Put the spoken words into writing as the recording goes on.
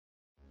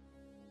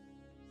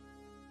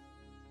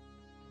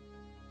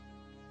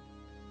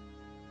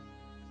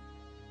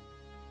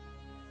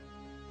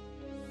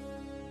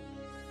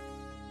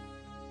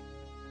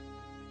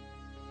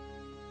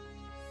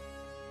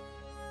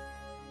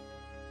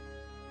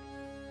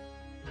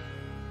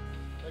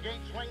The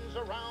gate swings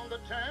around the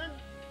turn,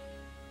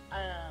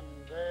 and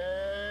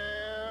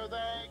there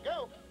they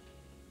go.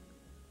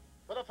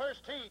 For the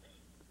first heat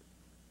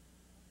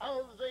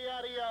of the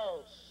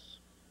Adios.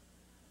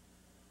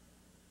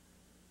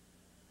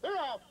 They're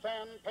off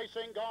and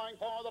pacing, going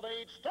for the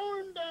lead.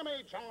 Storm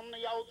Damage on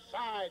the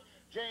outside.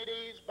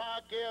 JD's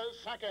Buck is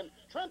second.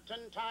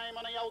 Trenton Time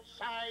on the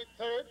outside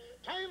third.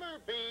 Tyler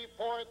B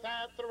fourth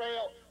at the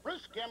rail.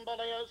 Bruce Gimbel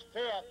is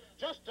fifth.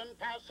 Justin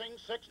passing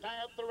sixth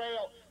at the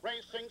rail.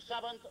 Racing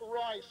seventh,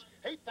 Royce.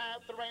 Eighth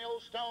at the rail,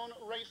 Stone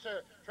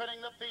Racer. Treading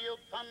the field,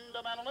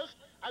 Fundamentalist.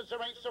 As they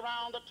race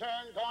around the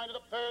turn, going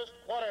to the first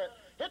quarter.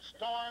 It's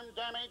Storm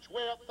Damage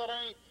with the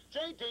lead.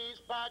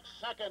 JD's Buck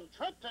second.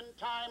 Trenton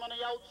Time on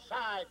the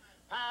outside.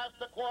 Past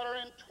the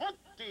quarter in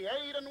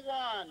 28-1.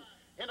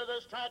 Into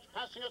the stretch,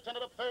 passing us into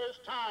the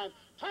first time.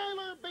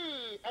 Tyler B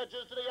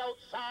edges to the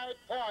outside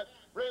fourth.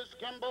 Bruce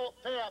Gimbel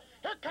fifth.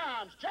 Here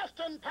comes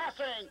Justin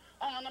passing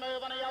on the move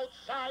on the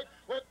outside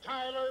with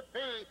Tyler B.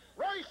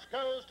 Royce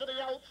goes to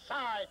the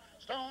outside.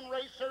 Stone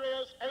Racer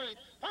is eighth.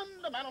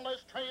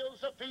 Fundamentalist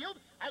trails the field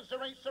as they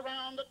race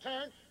around the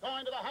turn,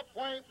 going to the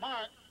halfway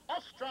mark.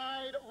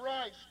 Off-stride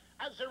Royce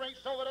as they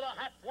race over to the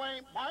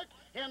halfway mark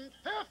in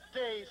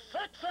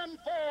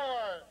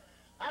 56-4.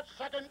 That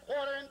second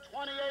quarter in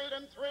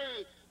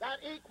 28-3.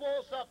 That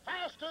equals the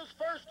fastest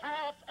first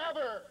half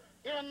ever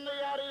in the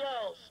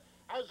Adios.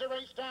 As they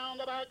race down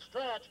the back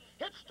stretch,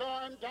 hit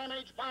Storm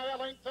Damage by a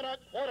length and a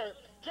quarter.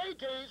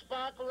 JD's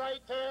Buck right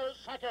there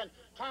second.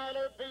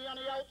 Tyler B on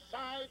the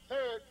outside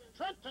third.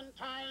 Trenton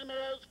Time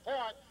is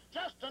fourth.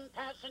 Justin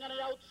passing on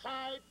the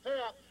outside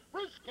fifth.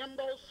 Bruce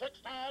Gimbel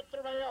sixth at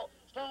the rail.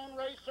 Stone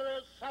Racer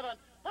is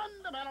seventh.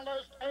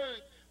 Fundamentalist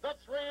eighth. The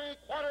 3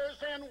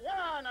 quarters in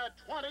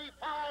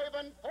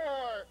 25-4.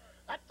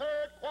 That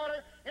third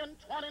quarter in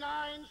 29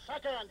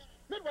 seconds.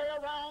 Midway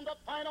around the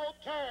final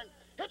turn.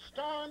 Hit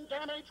Storm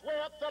Damage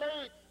with the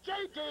lead.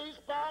 JD's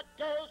Buck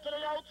goes to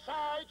the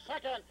outside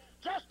second.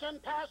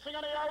 Justin passing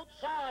on the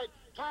outside.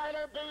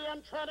 Tyler B and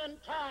Trenton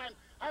Time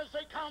as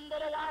they come to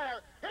the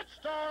wire. It's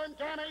Storm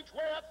Damage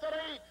with the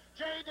lead.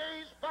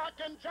 JD's Buck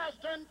and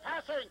Justin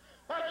passing.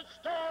 But it's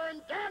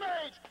Storm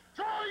Damage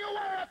drawing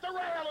away at the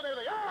rail, and here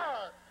they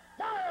are.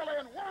 Mile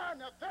in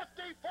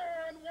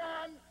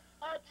 1:54-1,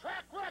 a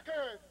track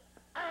record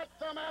at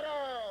the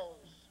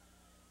Meadows.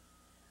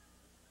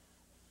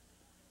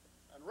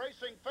 And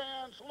racing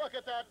fans, look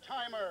at that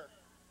timer.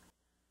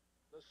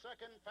 The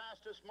second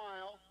fastest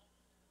mile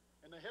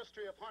in the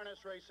history of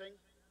harness racing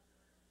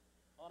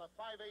on a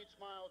 5/8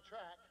 mile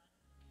track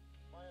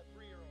by a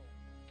 3-year-old.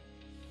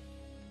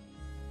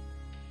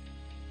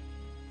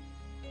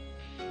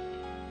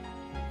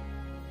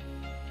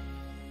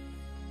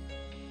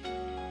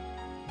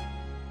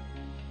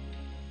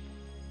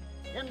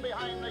 In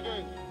behind the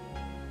gate.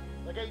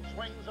 The gate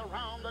swings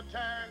around the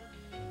turn,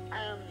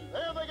 and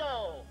there they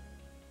go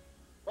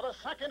for the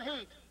second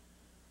heat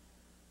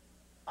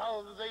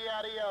of the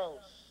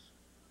Adios.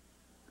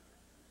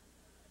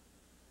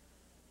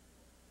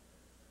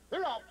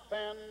 They're off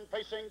and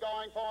facing,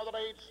 going for the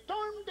lead.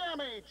 Storm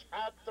Damage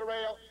at the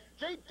rail.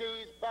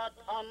 JD's Buck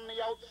on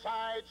the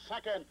outside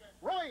second.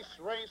 Royce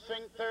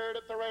racing third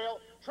at the rail.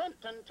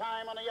 Trenton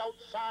Time on the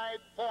outside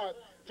fourth.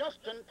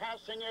 Justin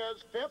passing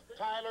is fifth.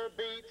 Tyler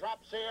B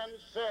drops in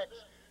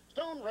sixth.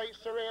 Stone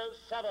Racer is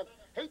seventh.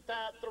 Eighth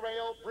at the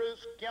rail,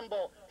 Bruce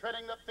Gimbel.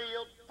 Treading the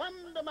field,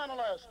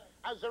 Fundamentalist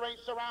as they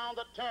race around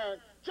the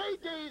turn.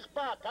 JD's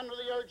Buck under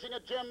the urging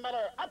of Jim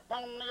Miller up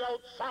on the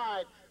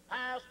outside.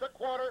 Past the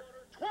quarter,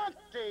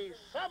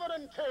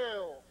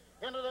 27-2.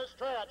 Into the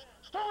stretch.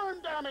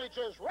 Storm Damage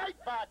is right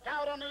back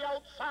out on the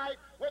outside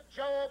with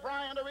Joe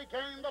O'Brien to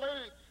regain the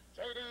lead.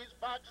 JD's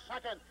Buck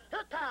second.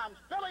 Here comes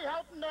Billy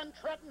Houghton and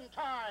Trenton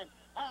Time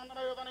on the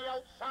move on the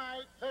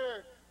outside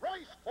third.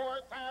 Royce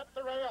fourth at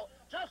the rail.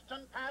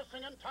 Justin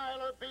passing and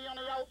Tyler B on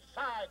the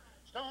outside.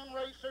 Stone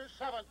Racer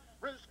seventh.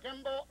 Bruce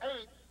Gimbel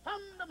eighth.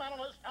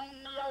 Fundamentalist on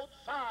the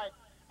outside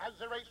as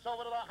they race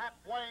over to the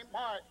halfway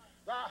mark.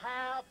 The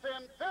half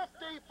in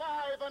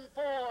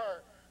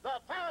 55-4. The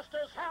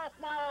fastest half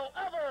mile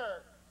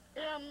ever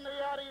in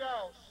the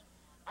Adios.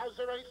 As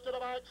they race to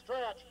the back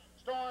stretch,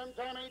 Storm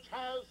Damage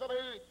has the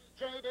lead.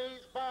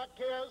 JD's Buck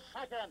is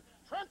second.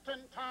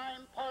 Trenton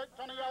Time parked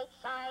on the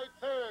outside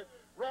third.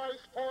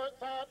 Royce fourth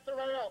at the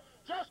rail.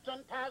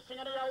 Justin passing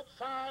on the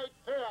outside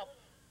fifth.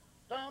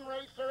 Stone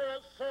Racer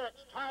is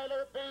sixth.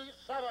 Tyler B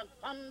seventh.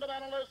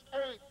 Fundamentalist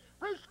eighth.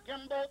 Bruce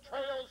Gimbel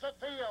trails the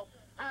field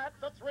at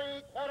the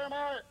 3-quarter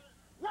mark.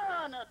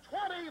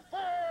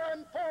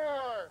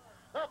 1:24-4.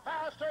 The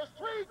fastest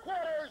 3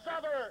 quarters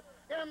ever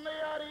in the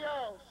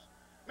Adios.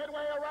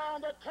 Midway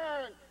around the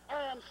turn,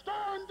 and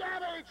Storm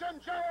Damage and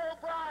Joe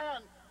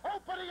O'Brien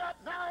opening up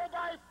now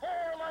by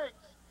 4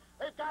 lengths.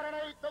 They've got an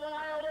eighth of a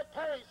mile to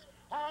pace.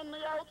 On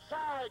the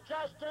outside,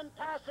 Justin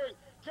passing,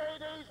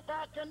 JD's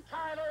Buck and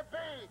Tyler B.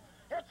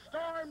 It's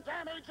Storm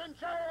Damage and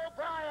Joe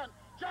O'Brien.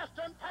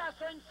 Justin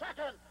passing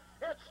second.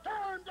 It's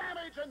Storm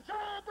Damage and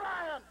Joe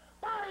O'Brien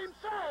by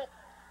himself.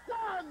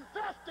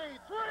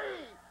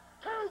 1:53,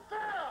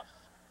 2/5.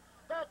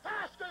 The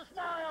fastest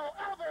mile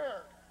ever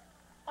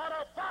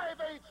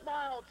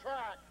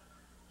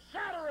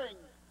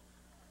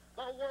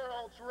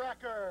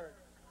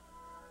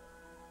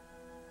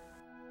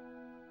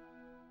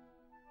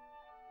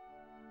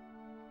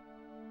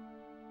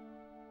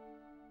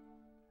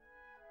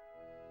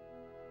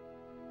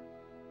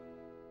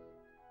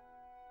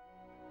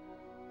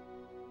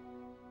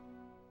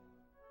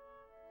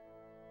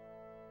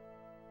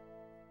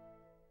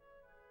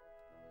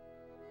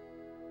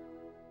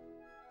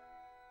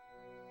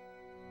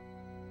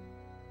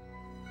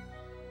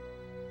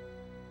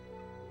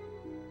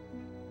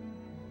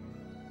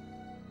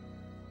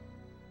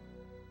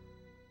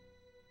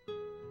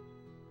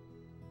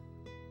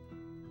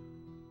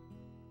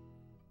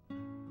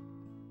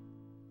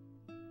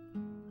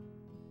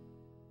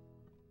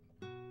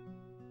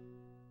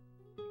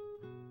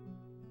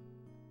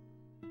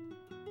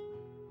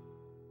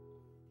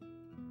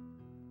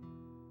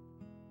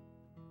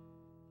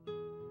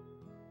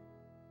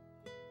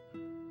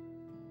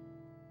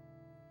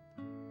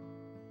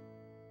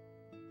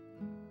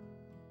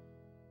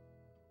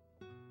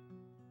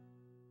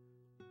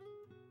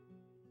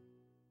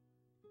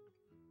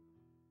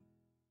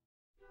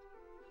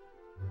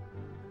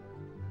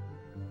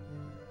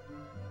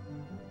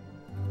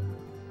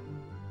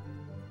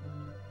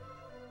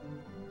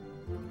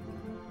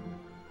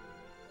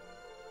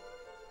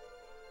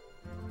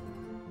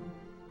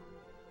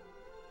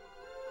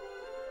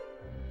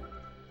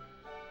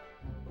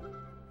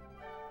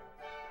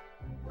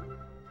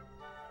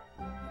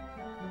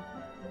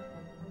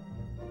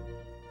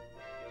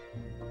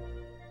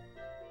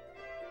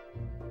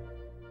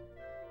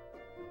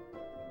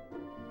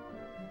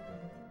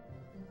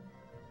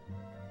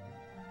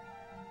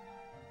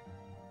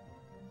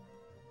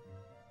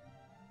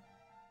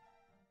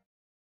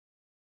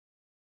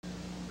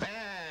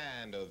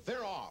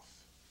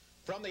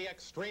From the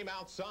extreme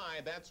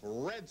outside, that's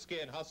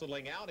Redskin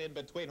hustling out. In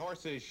between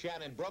horses,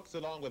 Shannon Brooks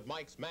along with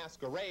Mike's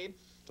Masquerade.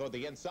 Toward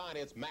the inside,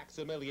 it's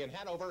Maximilian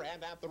Hanover,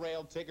 and at the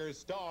rail, Tigger's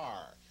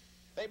Star.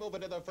 They move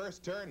into the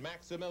first turn.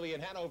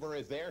 Maximilian Hanover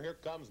is there. Here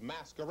comes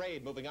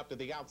Masquerade moving up to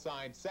the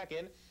outside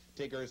second.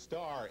 Tigger's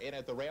Star in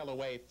at the rail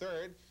away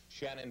third.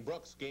 Shannon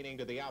Brooks gaining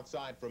to the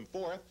outside from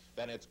fourth.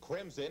 Then it's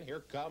Crimson.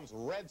 Here comes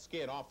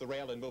Redskin off the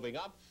rail and moving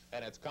up.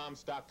 And it's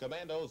Comstock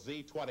Commando,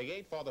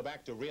 Z28, farther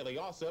back to Really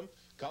Awesome.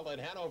 Cullen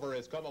Hanover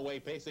has come away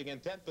pacing in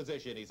 10th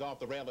position. He's off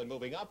the rail and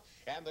moving up.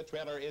 And the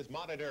trailer is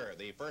Monitor.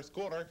 The first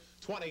quarter,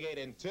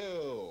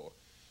 28-2.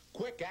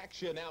 Quick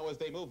action now as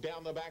they move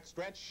down the back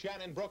stretch.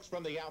 Shannon Brooks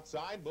from the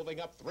outside, moving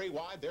up 3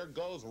 wide. There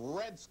goes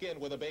Redskin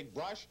with a big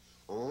brush.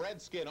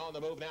 Redskin on the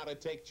move now to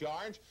take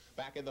charge.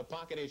 Back in the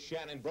pocket is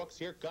Shannon Brooks.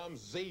 Here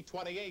comes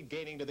Z28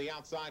 gaining to the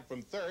outside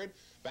from third.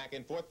 Back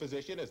in fourth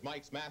position is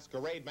Mike's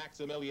Masquerade.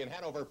 Maximilian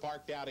Hanover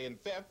parked out in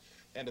fifth.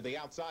 And to the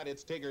outside,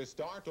 it's Tigger's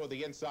Star. Toward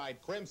the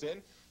inside,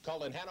 Crimson.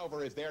 Cullen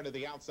Hanover is there to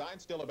the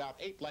outside, still about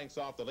 8 lengths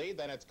off the lead.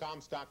 Then it's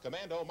Comstock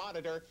Commando,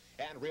 Monitor,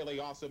 and Really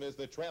Awesome is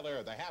the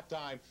trailer. The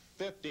halftime,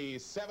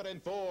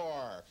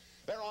 57-4.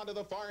 They're on to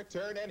the far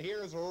turn, and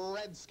here's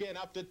Redskin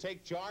up to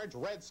take charge.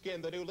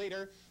 Redskin, the new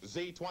leader.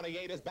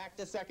 Z28 is back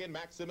to second.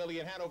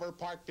 Maximilian Hanover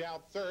parked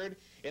out third.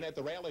 In at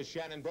the rail is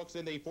Shannon Brooks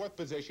in the fourth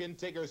position.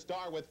 Tigger's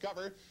Star with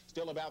cover.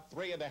 Still about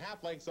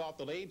 3.5 lengths off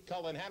the lead.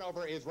 Cullen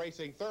Hanover is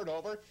racing third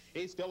over.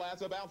 He still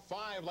has about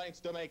 5 lengths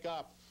to make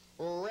up.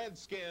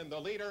 Redskin, the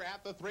leader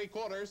at the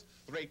 3/4.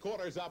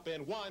 3/4 up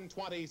in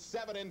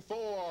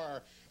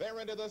 1:27-4. They're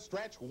into the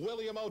stretch.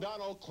 William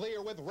O'Donnell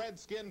clear with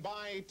Redskin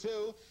by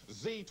 2.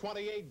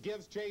 Z28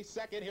 gives chase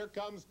second. Here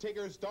comes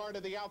Tigger's Star to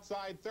the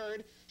outside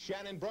third.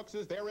 Shannon Brooks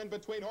is there in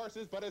between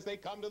horses, but as they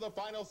come to the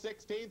final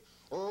 16th,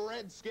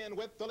 Redskin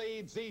with the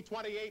lead.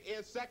 Z28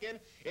 is second.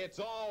 It's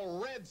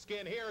all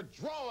Redskin here,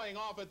 drawing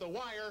off at the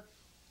wire.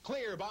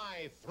 Clear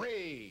by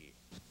 3.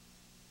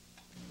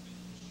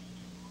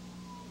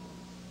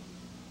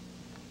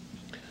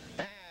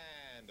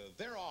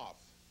 They're off.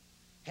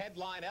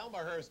 Headline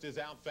Elmhurst is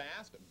out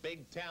fast.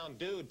 Big Town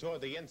Dude toward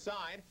the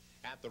inside.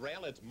 At the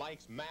rail, it's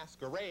Mike's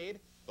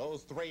Masquerade.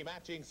 Those 3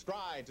 matching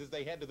strides as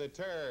they head to the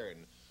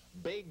turn.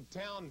 Big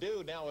Town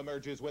Dude now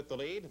emerges with the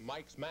lead.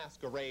 Mike's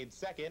Masquerade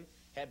second.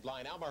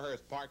 Headline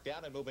Elmhurst parked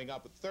out and moving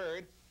up at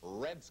third.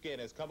 Redskin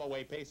has come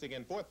away pacing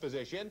in fourth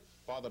position.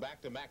 Farther back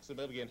to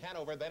Maximilian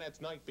Hanover. Then it's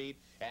Night Beat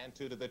and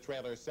 2 to the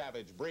trailer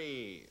Savage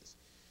Breeze.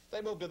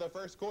 They move to the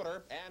first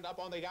quarter, and up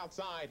on the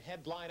outside,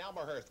 Headline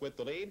Elmhurst with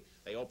the lead.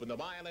 They open the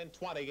mile in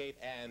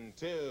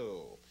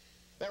 28-2.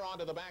 They're on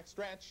to the back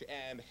stretch,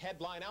 and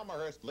Headline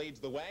Elmhurst leads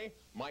the way.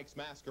 Mike's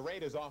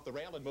Masquerade is off the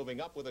rail and moving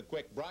up with a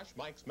quick brush.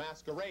 Mike's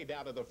Masquerade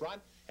down to the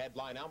front.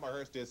 Headline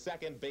Elmhurst is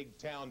second. Big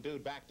Town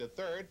Dude back to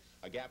third.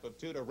 A gap of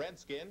 2 to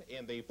Redskin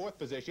in the fourth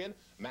position.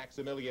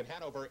 Maximilian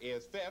Hanover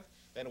is fifth.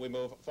 Then we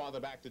move farther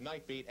back to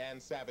Night Beat,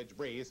 and Savage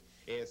Breeze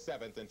is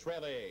seventh and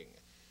trailing.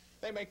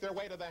 They make their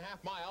way to the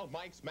half mile.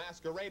 Mike's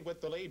Masquerade with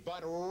the lead,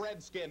 but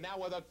Redskin now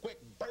with a quick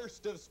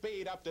burst of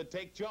speed up to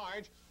take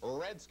charge.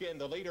 Redskin,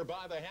 the leader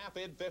by the half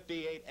in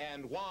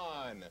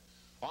 58-1.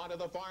 Onto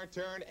the far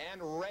turn,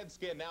 and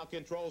Redskin now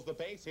controls the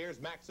pace. Here's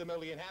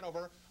Maximilian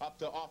Hanover up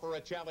to offer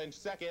a challenge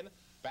second.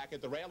 Back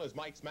at the rail is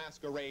Mike's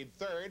Masquerade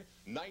third.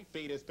 Night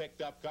Beat has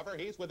picked up cover.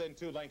 He's within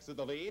 2 lengths of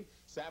the lead.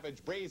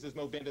 Savage Breeze has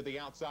moved into the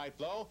outside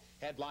flow.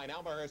 Headline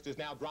Elmhurst is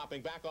now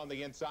dropping back on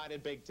the inside,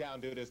 and Big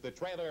Town Dude is the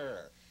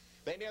trailer.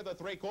 They near the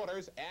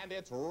 3/4, and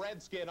it's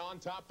Redskin on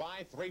top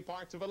by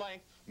 3/4 of a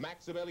length.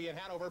 Maximilian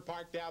Hanover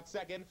parked out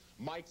second.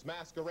 Mike's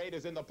Masquerade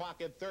is in the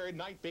pocket third.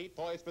 Night Beat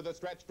poised for the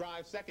stretch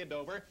drive second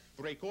over.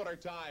 3/4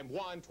 time,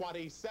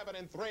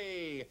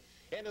 1:27-3.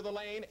 Into the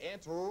lane,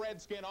 it's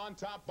Redskin on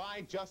top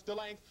by just a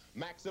length.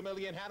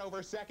 Maximilian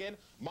Hanover second.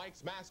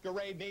 Mike's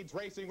Masquerade needs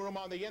racing room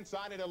on the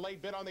inside and a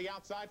late bit on the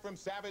outside from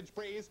Savage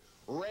Breeze.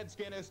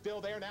 Redskin is still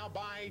there now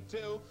by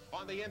 2.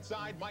 On the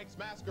inside, Mike's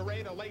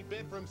Masquerade, a late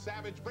bit from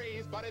Savage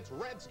Breeze, but it's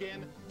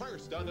Redskin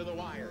first under the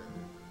wire.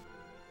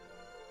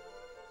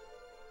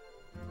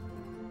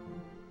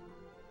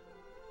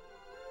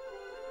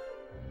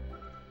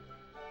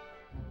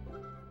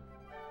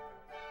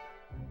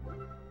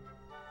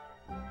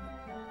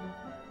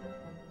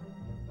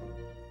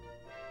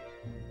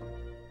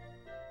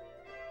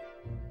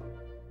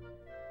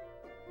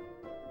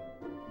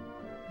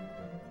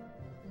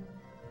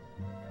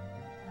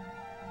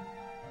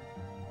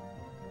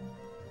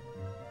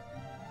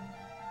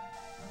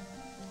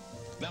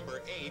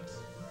 Number 8,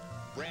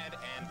 bred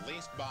and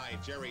leased by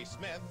Jerry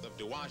Smith of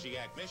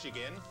Dowagiac,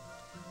 Michigan.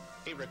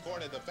 He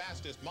recorded the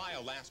fastest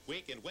mile last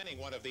week in winning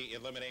one of the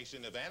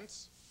elimination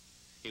events.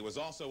 He was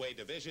also a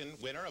division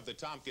winner of the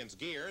Tompkins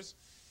Gears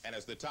and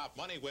is the top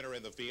money winner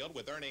in the field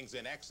with earnings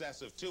in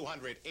excess of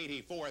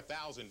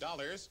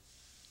 $284,000.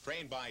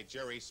 Trained by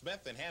Jerry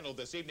Smith and handled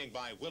this evening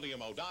by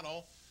William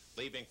O'Donnell.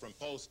 Leaving from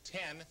post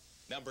 10,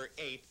 number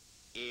 8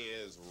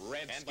 is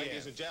Redskin. And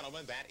ladies and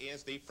gentlemen, that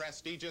is the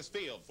prestigious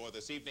field for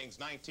this evening's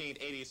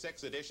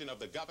 1986 edition of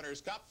the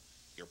Governor's Cup.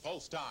 Your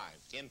post time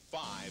in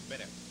 5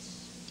 minutes.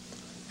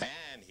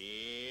 And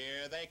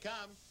Here they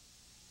come.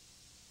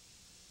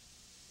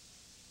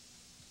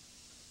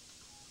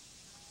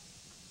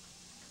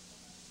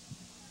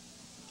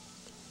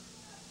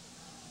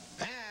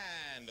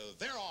 And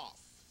they're off.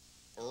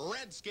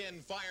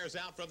 Redskin fires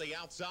out from the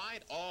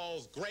outside.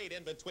 All's great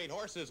in between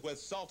horses with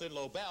Sultan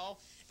Lobel.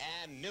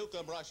 And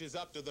Newcomb rushes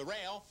up to the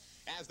rail.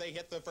 As they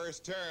hit the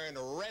first turn,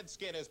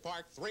 Redskin is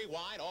parked 3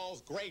 wide.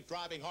 All's great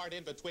driving hard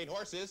in between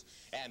horses.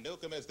 And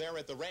Newcomb is there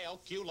at the rail.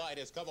 Q-Light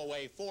has come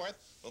away 4th.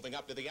 Moving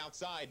up to the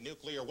outside,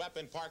 Nuclear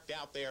Weapon parked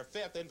out there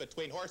 5th. In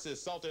between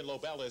horses, Sultan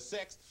Lobel is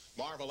 6th.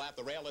 Marvel at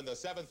the rail in the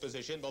 7th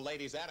position.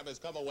 Milady's Adam has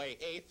come away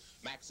 8th.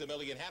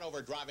 Maximilian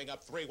Hanover driving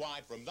up 3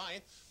 wide from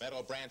 9th.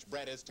 Meadow Branch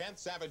Brett is 10th.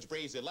 Savage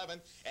Breeze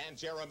 11th. And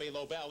Jeremy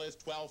Lobel is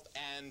 12th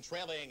and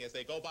trailing as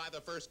they go by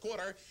the first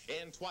quarter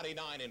in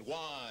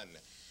 29-1.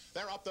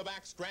 They're up the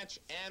back stretch,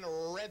 and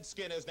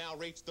Redskin has now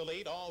reached the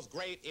lead. All's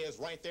Great is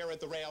right there at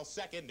the rail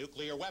 2nd.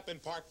 Nuclear Weapon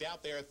parked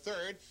out there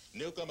 3rd.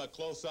 Newcomb a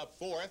close-up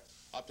 4th.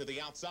 Up to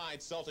the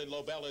outside, Sultan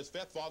Lobel is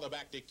 5th. Farther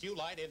back to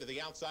Q-Light. Into the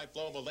outside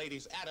flow,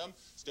 Milady's Adam.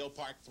 Still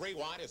parked 3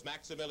 wide is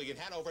Maximilian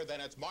Hanover.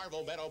 Then it's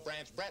Marvel, Meadow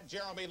Branch Brett,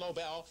 Jeremy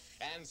Lobel,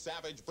 and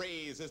Savage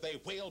Breeze as they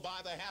wheel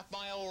by the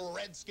half-mile.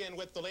 Redskin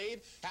with the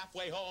lead.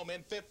 Halfway home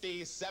in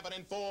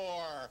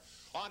 57-4.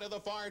 Onto the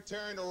far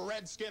turn,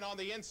 Redskin on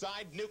the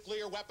inside,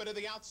 Nuclear Weapon to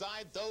the outside.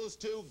 Those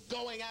two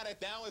going at it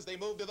now as they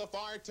move to the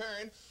far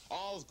turn.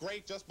 All's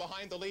Great just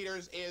behind the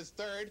leaders is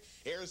 3rd.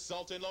 Here's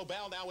Sultan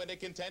Lobel now into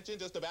contention,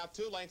 just about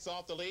 2 lengths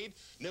off the lead.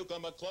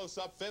 Newcomb a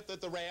close-up 5th at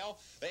the rail.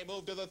 They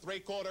move to the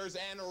 3/4,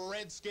 and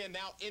Redskin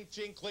now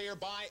inching clear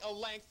by a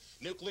length.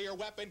 Nuclear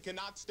Weapon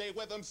cannot stay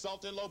with them.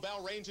 Sultan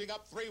Lobel ranging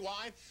up 3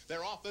 wide.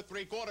 They're off the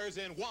 3/4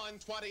 in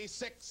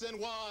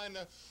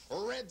 1:26-1.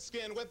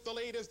 Redskin with the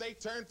lead as they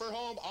turn for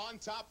home on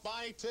top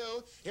by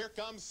 2. Here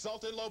comes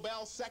Sultan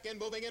Lobel 2nd.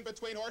 Moving in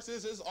between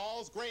horses is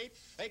All's Great.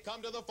 They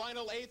come to the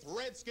final 8th.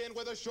 Redskin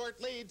with a short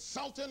lead.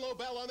 Sultan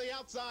Lobel on the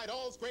outside.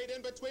 All's Great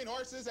in between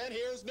horses, and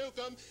here's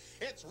Newcomb.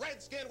 It's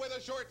Redskin with a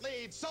short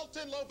lead.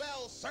 Sultan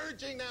Lobel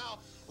surging now.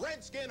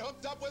 Redskin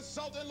hooked up with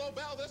Sultan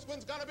Lobel. This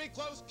one's going to be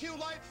close.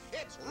 Q-Light.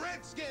 It's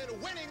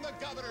Redskin winning the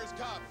Governor's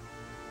Cup.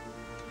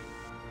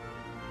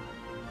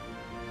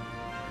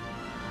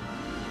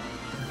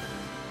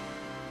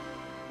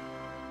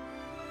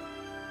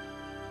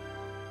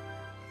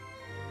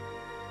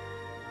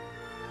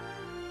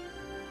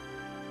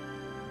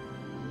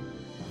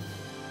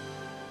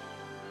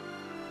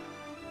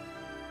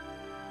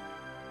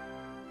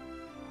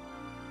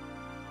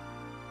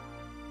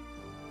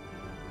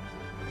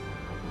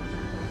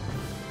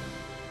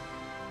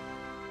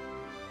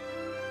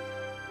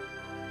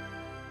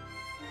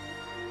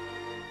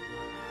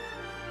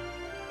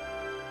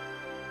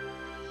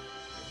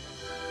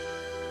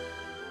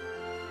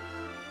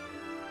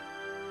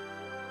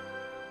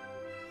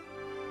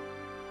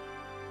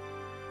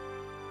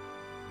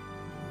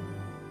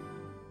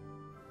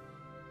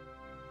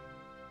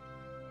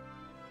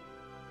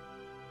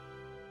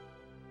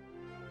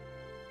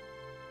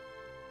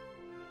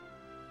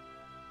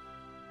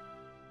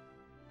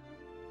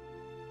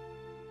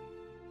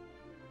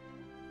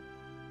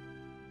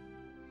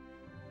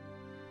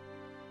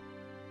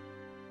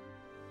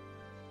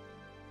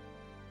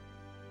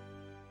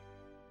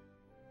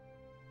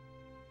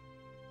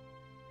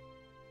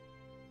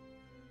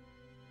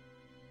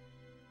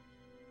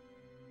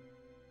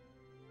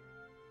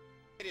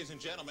 Ladies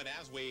and gentlemen,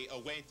 as we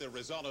await the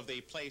result of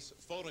the place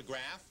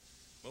photograph,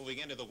 moving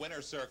into the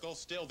winner's circle,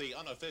 still the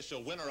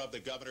unofficial winner of the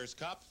Governor's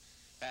Cup.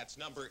 That's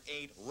number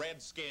 8,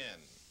 Redskin.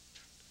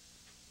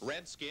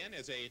 Redskin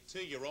is a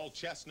 2-year-old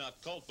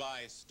chestnut colt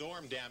by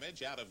Storm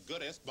Damage out of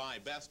Goodest by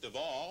Best of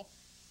All.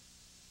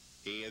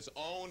 He is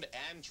owned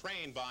and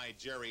trained by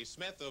Jerry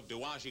Smith of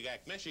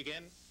Dowagiac,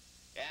 Michigan,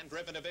 and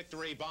driven to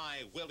victory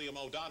by William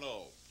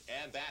O'Donnell.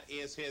 And that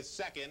is his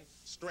 2nd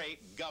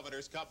straight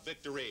Governor's Cup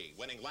victory.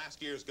 Winning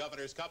last year's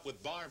Governor's Cup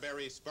with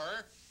Barberry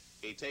Spur,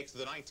 he takes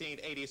the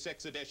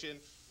 1986 edition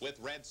with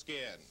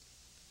Redskin.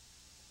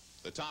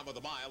 The top of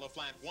the mile, a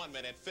flat 1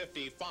 minute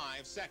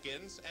 55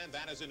 seconds, and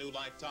that is a new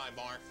lifetime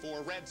mark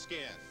for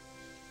Redskin.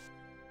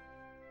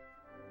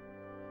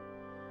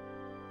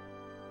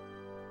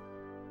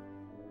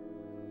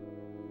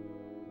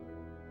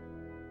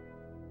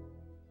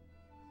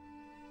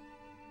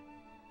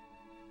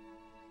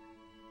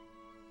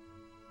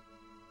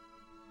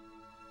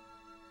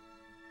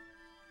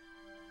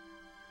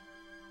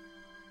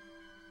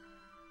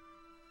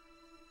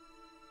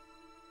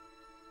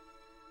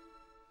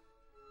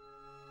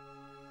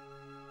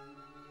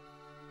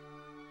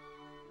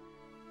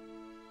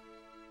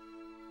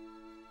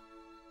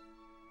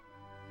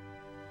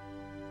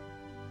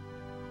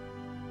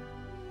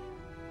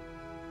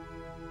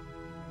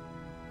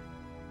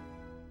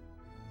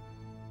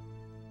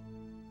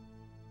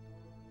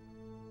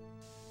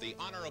 The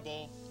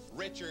Honorable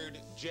Richard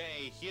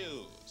J.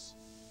 Hughes.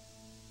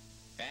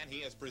 And he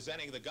is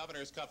presenting the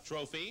Governor's Cup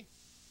trophy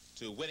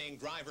to winning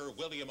driver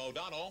William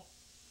O'Donnell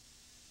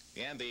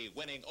and the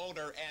winning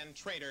owner and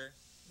trainer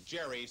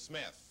Jerry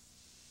Smith.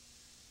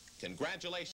 Congratulations.